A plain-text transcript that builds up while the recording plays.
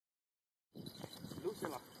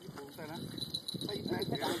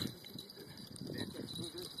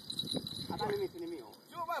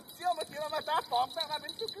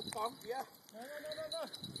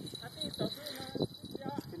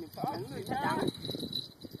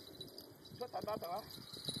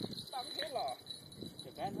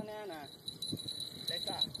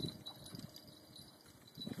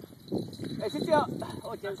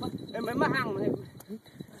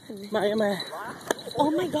Oh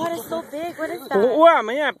my God, it's so big. What is that?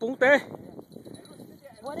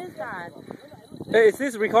 What is that? Is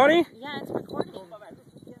this recording? Yeah, it's recording.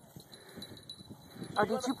 Oh,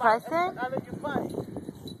 did you press it?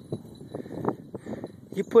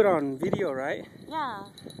 You put on video, right? Yeah.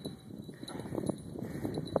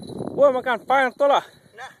 Ủa mà cần phang tôi là.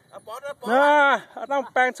 Nè, đang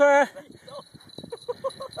phang thôi.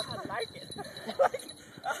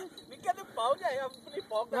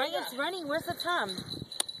 Right, it's running. Where's the thumb?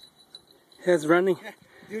 It's running.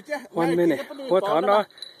 1 minute. What on đó?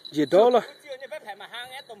 Gì đó là.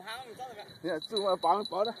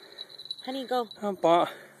 Honey, go. Không bỏ.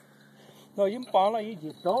 Rồi dính bỏ là gì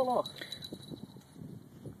đó là.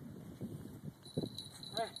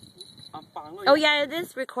 Oh yeah, it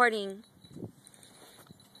is recording.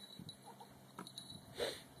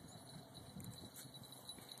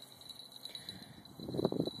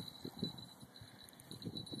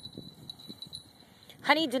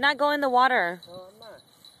 Honey, do not go in the water.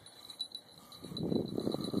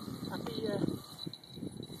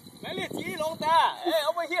 Hey,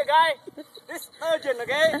 over here, guy. This Sturgeon,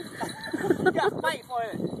 okay? You got to fight for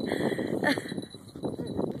it.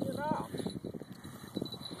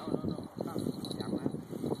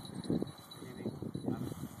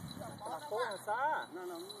 No,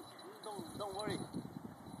 don't worry.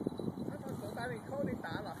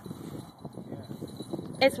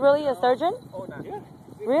 It's really a sturgeon? Yeah.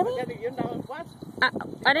 Really?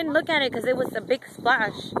 I didn't look at it because it was a big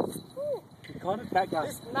splash. It's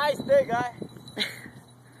a nice day, guy.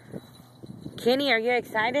 Kenny, are you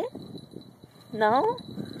excited? No?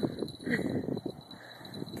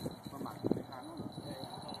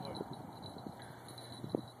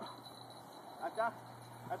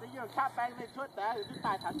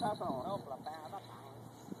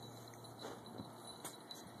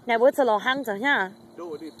 Này bữa giờ lò hăng rồi nha.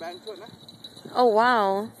 Oh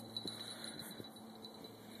wow.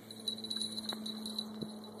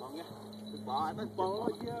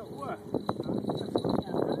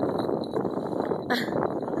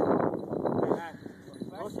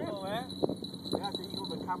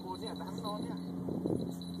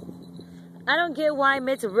 I don't get why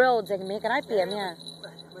it's real thì mấy cái này tiền nha.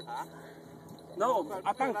 No,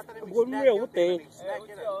 I think one real what they.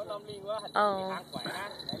 Oh.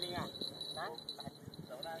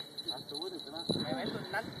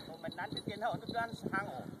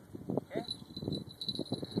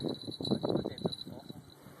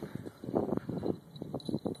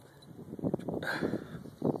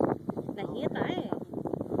 Này hía tay.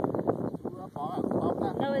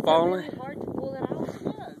 No, it's really hard to pull it out.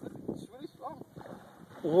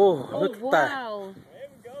 Oh, look at that. Wow.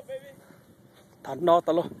 Thật no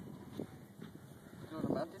ta luôn.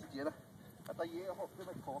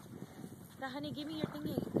 Now, honey, give me your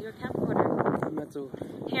thingy, your camcorder.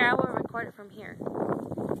 Here, I will record it from here.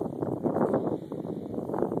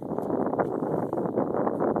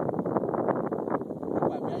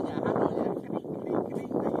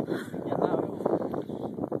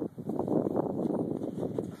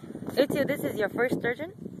 Utu, this is your first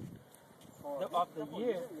sturgeon? Of the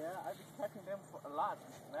year. Yeah, I've been catching them for a lot.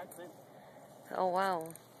 Oh, wow.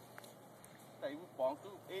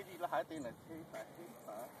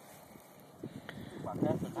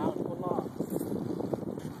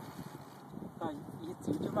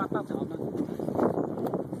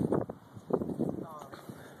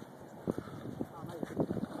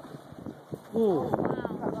 Ooh.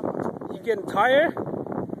 You getting tired?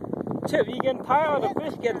 Chip, you getting tired or the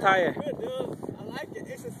fish getting tired? Good, dude. I like it.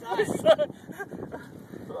 Exercise.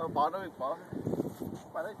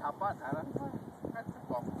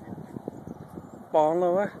 Bòn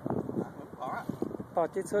luôn á. To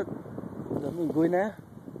chết suốt. Giờ mình vui nè.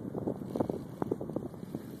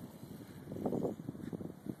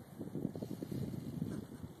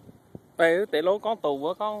 Đây để lố con tù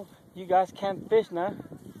của con. You guys can't fish nè.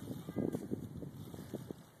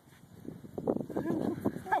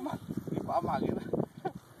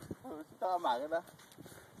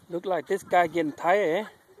 Look like this guy getting tired, eh?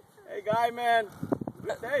 Hey, guy, man.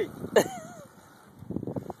 Good day.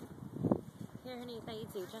 Here, honey, tay you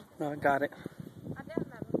too, John. No, I got it.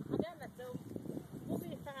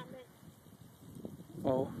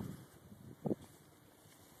 Oh.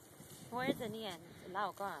 Where's the Nian?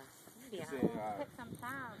 Lao có à? Take some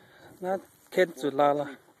time. น่าเข็นสุดละละ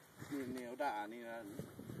เหนียวด่านี่นะ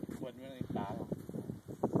ควรไม่ได้ตาหรอก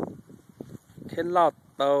เข็นลอด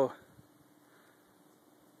โต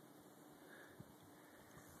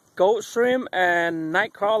Goat shrimp and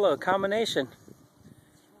nightcrawler combination.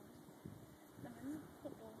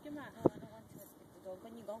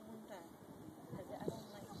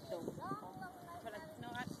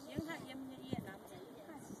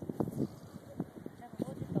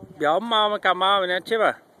 Biểu mau mà cầm mau nè chứ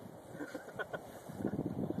à.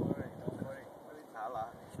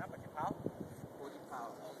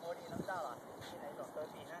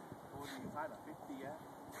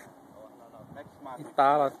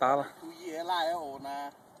 Ta là.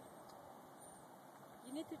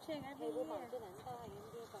 You need to check every year.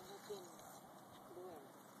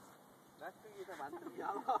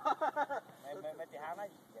 Mấy chị háo nói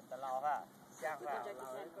chuyện ta lo ha. Giang ra.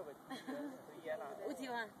 Ủa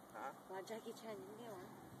thiêu à? Hả? Là Jackie Chan những cái hả?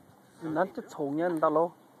 Nắn chút thùng nhân ta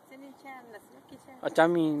lô. Jackie Chan là Jackie Chan. Ở cha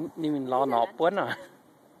mình lo nọ bướn à.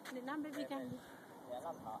 Để năm baby can.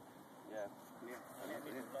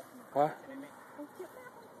 Quá.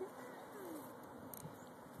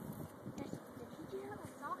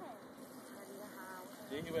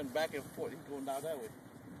 He went back and forth. He's going down that way.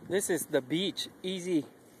 This is the beach. Easy.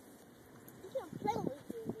 You can't play with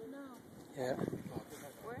it. No. Yeah.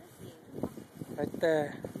 Where is he? Right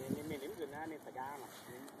there. Nín rồi na nín sạc ga mà.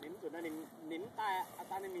 Nín rồi na nín ta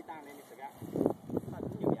ta nín mi tang nín sạc ga. Ta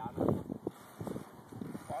cũng nhiều dạo nữa.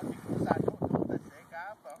 Có thì cũng xa chỗ ta sẽ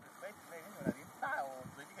cá phải mấy này cái là nín ta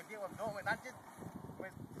rồi chỉ cần điêu bằng đô người năn chứ.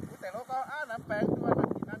 Mìnhแต่เราก็น้ำแปลงด้วยมัน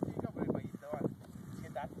ที่นั่นที่ก็ไปตัว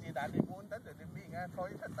จีดันที่พูนตั้งแต่มีงานคอย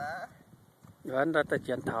ทัดตา Vẫn ra ta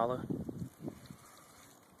chuyển thảo rồi.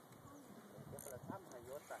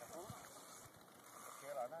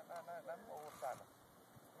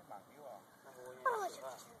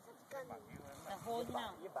 Là hôi thế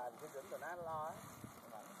nào?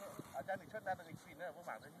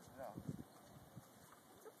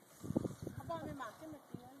 Không bao nhiêu mặc cái mặt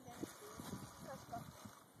tí anh đây.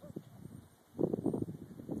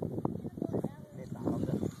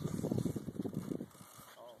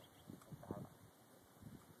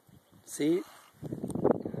 See?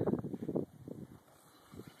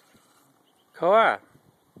 Khó à?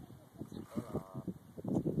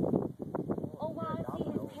 Oh wow, I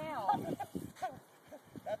see his tail.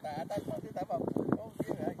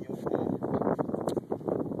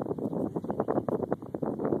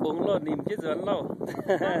 Uống lô nìm chứ dẫn lô.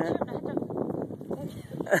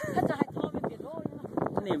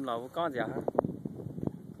 Nìm lô con gì hả?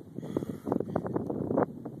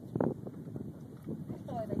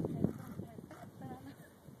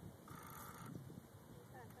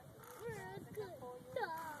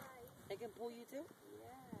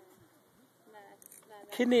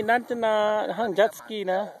 Khi này năn cho na hang jet ski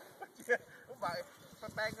nè.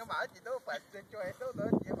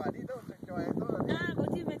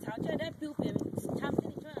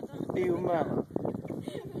 Tiêu mà.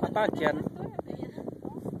 Ta chén.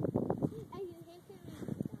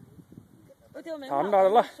 Thảm đó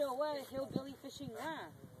là.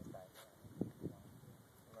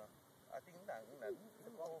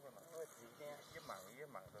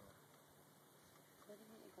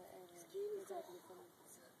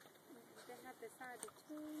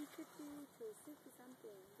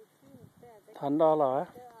 Thằng đó là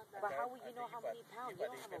But how would you know how many pounds? You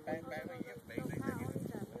don't have a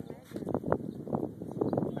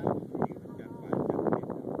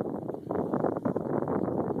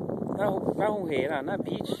nó không hề là nó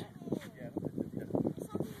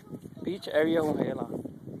beach area không hề là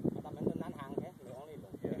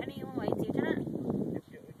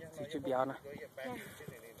chỉ béo nè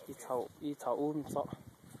y thầu sọ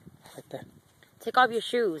right there. Take off your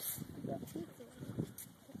shoes.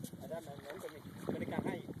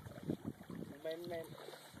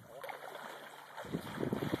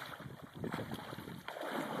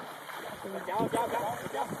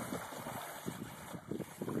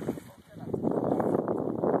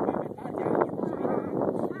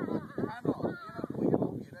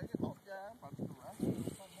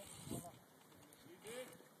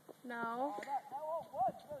 No.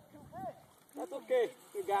 That's okay.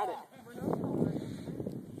 You got it.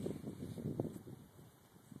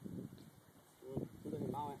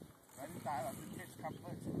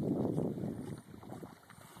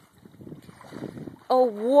 Oh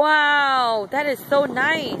wow, that is so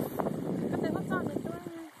nice.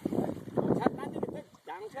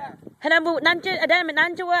 And I'm not just Adam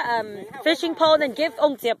and fishing pole and give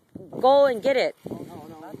ông Diệp go and get it.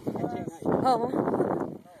 Oh.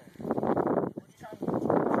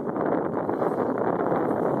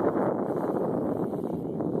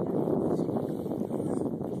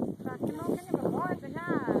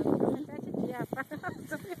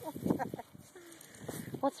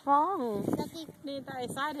 What's wrong? Lucky. Need that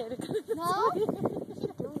excited. No.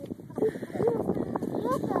 She's doing it.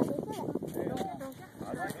 Look at it.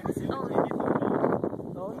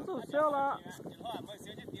 Đó, nó tụt xeo là.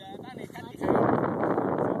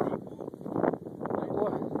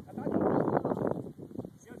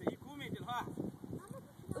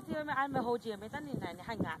 Ủa mà ăn mà hồ chiều mấy tấn này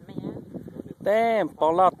hay ngạt mày nhá. Tem,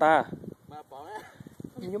 bỏ lọt ta.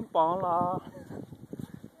 Nhúng bỏ lọ.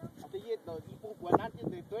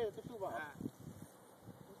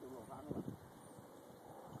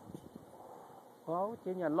 Wow,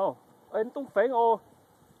 chị nhận luôn. Ê, tung phế ô.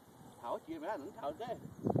 Thảo chị mày nó thảo thế.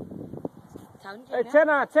 Ê, chết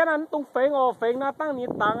à, nó tung phế ô, phế nó tăng nhiệt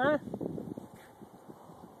tăng á.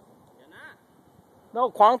 Nó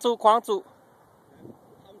khoáng trụ.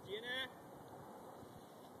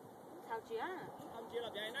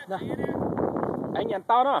 Nè, anh nhận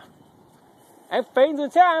tao đó. Anh phế dùn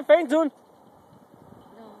xe, anh phế dùn.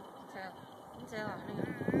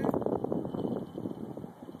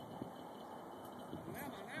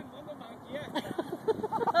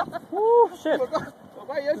 Oh shit.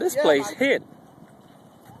 This place hit.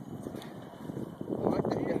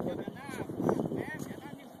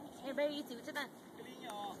 Hey, baby, you see that?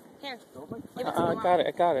 Here.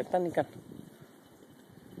 I got it. Tani kan.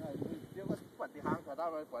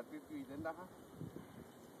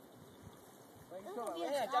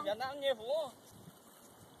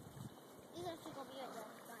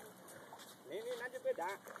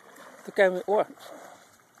 Tôi kêu mày ua.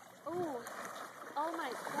 Oh my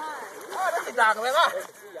god. Nó bị đằng vậy đó.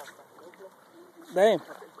 Đây.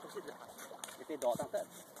 Cái đỏ tăng thế.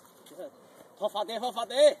 Phá phát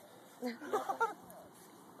đi.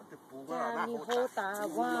 Damn, you hold that.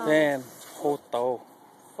 Wow. Damn, hô tàu.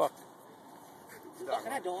 Fuck. Cái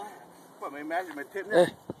này đỏ. Quả mày mẹ gì mày thêm nhá. Ê.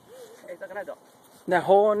 Ê, sao cái này đỏ? Nè,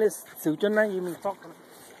 hô này xíu chân này gì mình phóc.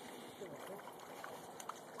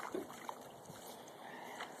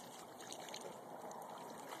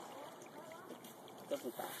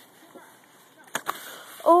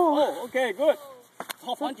 Oh, Okay, good.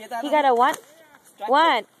 he got a what?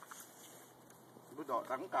 What? Bút đỏ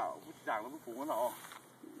trắng cạo, bút vàng nó bút phúng nó.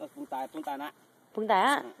 Bung tài nè. Bung tài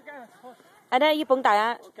á? Ở đây với bung tài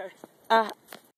á? Okay. À,